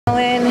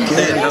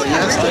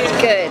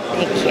Good,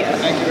 thank you.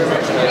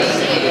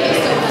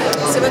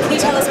 So what can you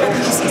tell us about the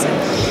new season?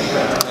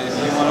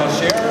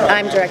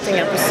 I'm directing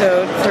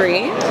episode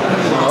 3,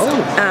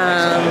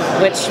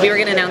 which we were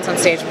going to announce on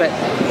stage, but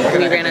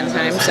we ran out of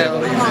time,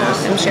 so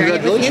I'm sharing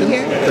it with you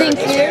here. Thank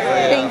you,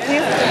 thank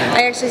you.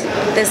 I actually,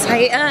 this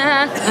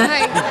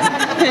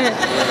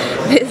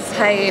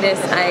hiatus,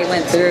 I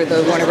went through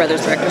the Warner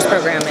Brothers Directors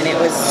Program, and it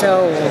was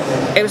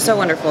so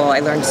wonderful. I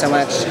learned so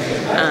much.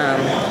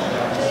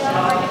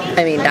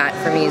 I mean, that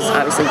for me is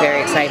obviously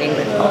very exciting,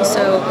 but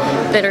also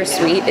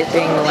bittersweet, it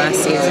being the last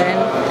season.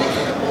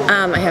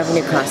 I have a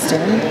new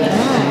costume,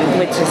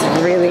 which is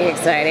really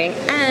exciting,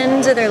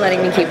 and they're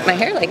letting me keep my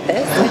hair like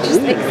this, which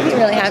just makes me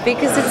really happy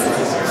because it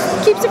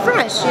keeps it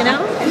fresh, you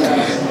know?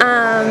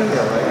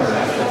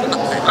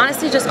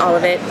 Honestly, just all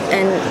of it,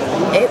 and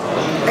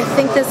I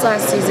think this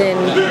last season,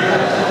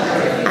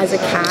 as a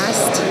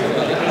cast,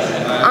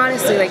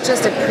 honestly, like,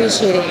 just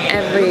appreciating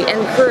every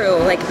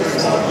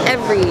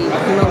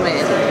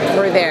moment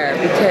we're there,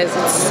 because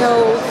it's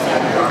so,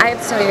 I have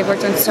to tell you, I've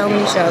worked on so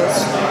many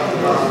shows,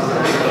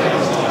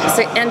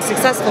 and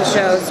successful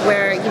shows,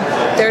 where we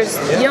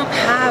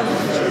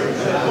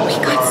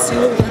got so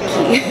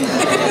lucky.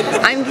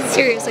 I'm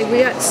serious, like, we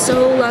got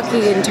so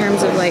lucky in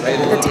terms of, like,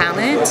 the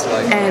talent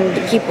and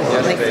the people.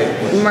 Like,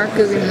 Mark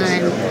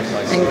Guggenheim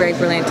and Greg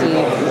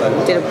Berlanti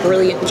did a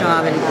brilliant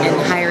job in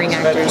hiring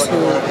actors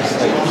who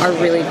are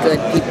really good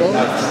people,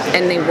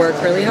 and they work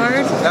really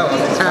hard,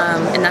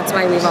 and that's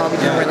why we've all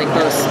become really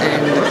close.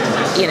 And,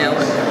 you know,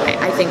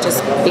 I think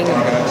just being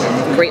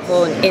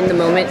grateful and in the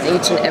moment,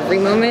 each and every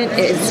moment,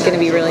 is going to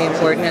be really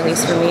important, at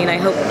least for me, and I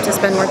hope to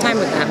spend more time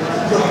with them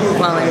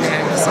while I'm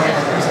there. So.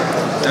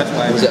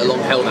 Was it a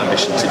long-held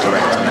ambition to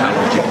direct, and how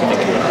long did you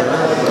think about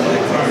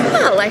it?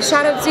 Well, I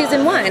shadowed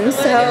season 1,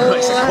 so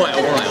It's quite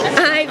a while.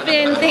 I've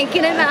been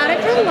thinking about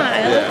it for a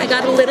while. I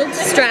got a little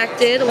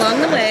distracted along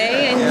the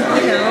way, and,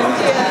 you know,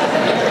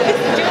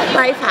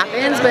 life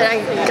happens, but I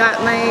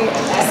got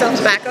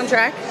myself back on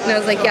track, and I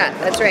was like, yeah,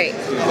 that's right.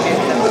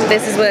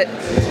 This is what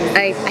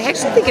I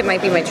actually think it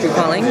might be my true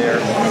calling.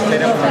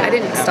 I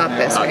didn't stop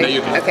this, right? No,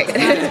 you can. Okay.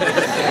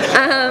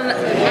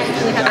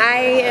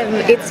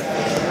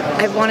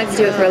 I've wanted to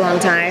do it for a long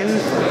time.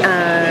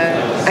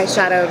 I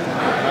shadowed 3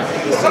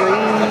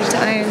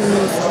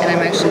 times, and I'm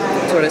actually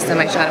sort of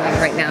semi-shadowing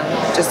right now,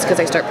 just because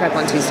I start prep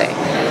on Tuesday.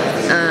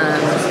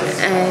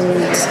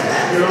 And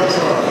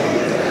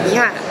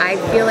yeah, I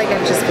feel like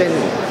I've just been,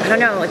 I don't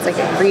know, it's like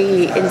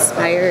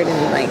re-inspired,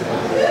 and like,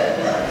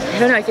 I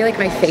don't know, I feel like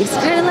my face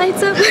kind of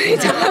lights up when I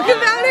talk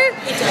about it.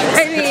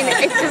 I mean,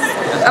 it's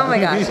just, oh my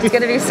gosh, it's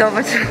going to be so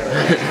much.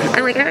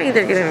 I'm like, I'm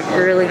either going to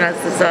really mess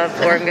this up,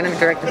 or I'm going to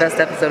direct the best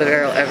episode of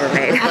Arrow ever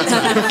made.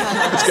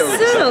 Let's go with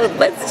So,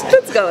 let's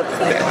go with the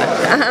second one.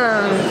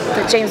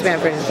 But James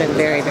Manfred has been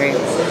very, very,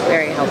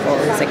 very helpful.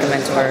 He's like a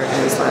mentor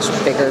and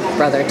 / bigger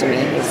brother to me.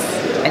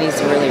 And he's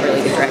a really,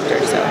 really good director,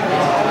 so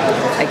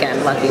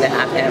again, lucky to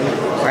have him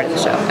part of the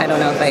show. I don't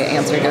know if I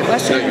answered your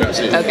question. No,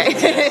 absolutely. Okay.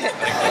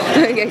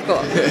 Okay,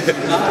 cool.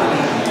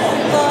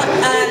 Well,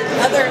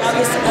 other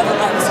episodes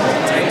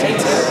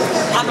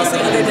obviously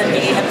other than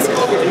the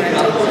episode that you're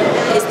directing,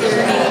 is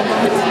there a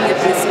moment in the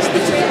episode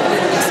that you're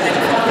really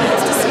excited for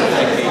to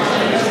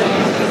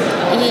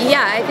see?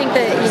 Yeah, I think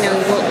that, you know,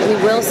 what we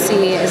will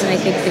see is, and I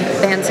think the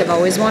fans have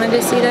always wanted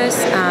to see this,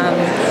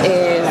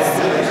 is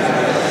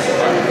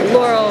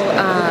Laurel,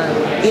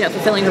 you know,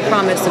 fulfilling her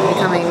promise of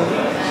becoming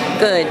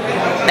good.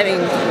 I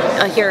mean,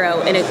 a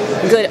hero in a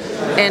good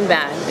and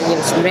bad. You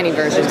know, there's many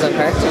versions of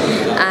her.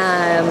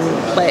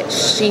 But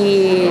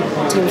she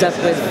teams up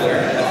with,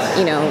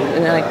 you know,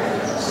 and like,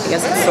 I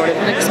guess it's sort of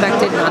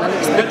unexpected, not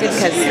unexpected,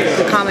 because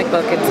the comic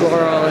book, it's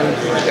Laurel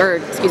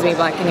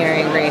Black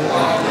Canary and Green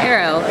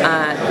Arrow,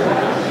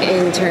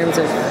 in terms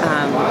of,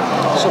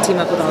 she'll team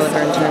up with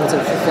Oliver in terms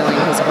of fulfilling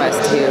his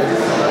quest to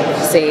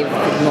save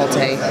the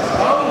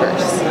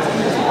multiverse.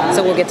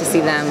 So we'll get to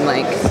see them,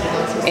 like,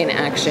 in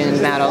action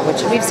battle,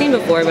 which we've seen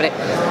before, but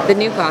the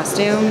new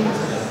costume,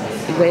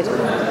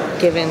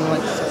 given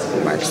what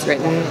Mark's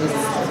written, is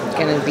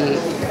gonna be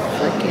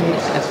freaking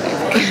epic.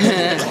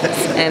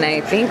 And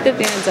I think the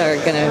fans are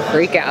gonna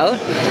freak out,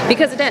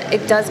 because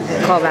it does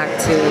call back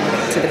to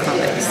the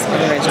comics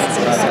and the originals.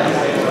 So I'm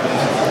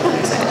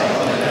excited.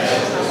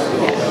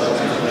 Yeah.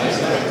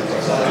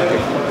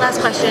 Last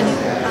question.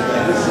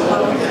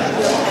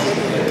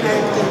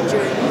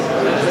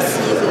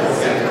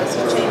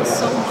 Changed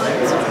so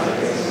much.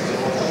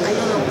 I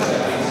don't know.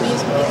 We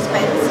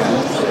expect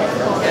something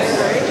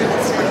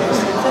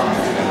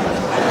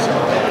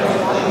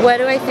What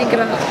do I think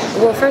about?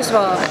 Well, first of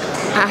all,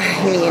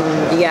 I mean,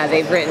 yeah,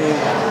 they've written,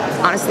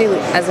 honestly,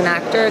 as an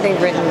actor, they've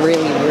written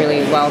really,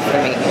 really well for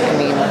me. I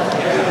mean,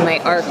 my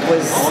arc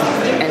was,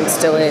 and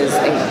still is,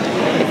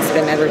 it's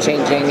been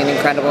ever-changing and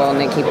incredible, and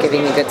they keep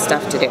giving me good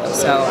stuff to do.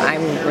 So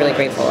I'm really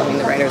grateful. I mean,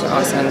 the writers are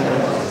awesome,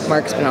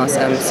 Mark's been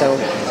awesome. So,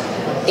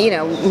 you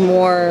know,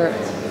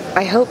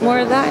 I hope more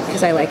of that,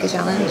 because I like a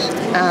challenge.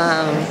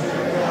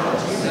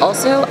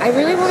 Also, I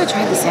really want to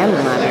try the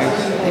salmon ladder.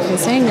 I've been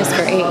saying this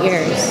for 8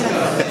 years.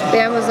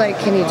 band was like,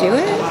 "Can you do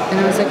it?" And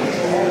I was like,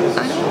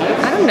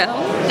 I don't know.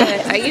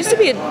 I used to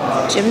be a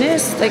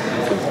gymnast, like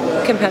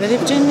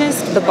competitive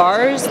gymnast. The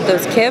bars,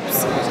 those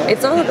kips,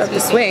 it's all about the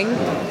swing.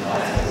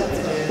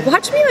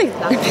 Watch me like,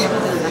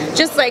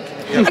 just like,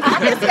 I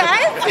got this,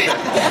 guys.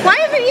 Why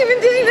haven't you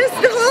been doing this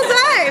the whole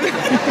time?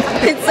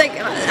 It's like,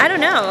 I don't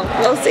know.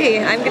 We'll see.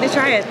 I'm gonna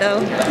try it though.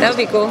 That would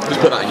be cool.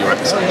 Just put that in your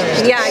episode.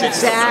 Yeah,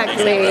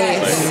 exactly.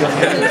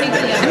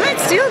 I might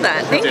steal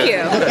that. Thank you.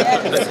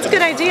 It's a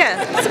good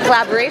idea. It's a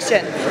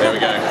collaboration. There we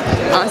go.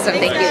 Awesome.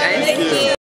 Thank you guys.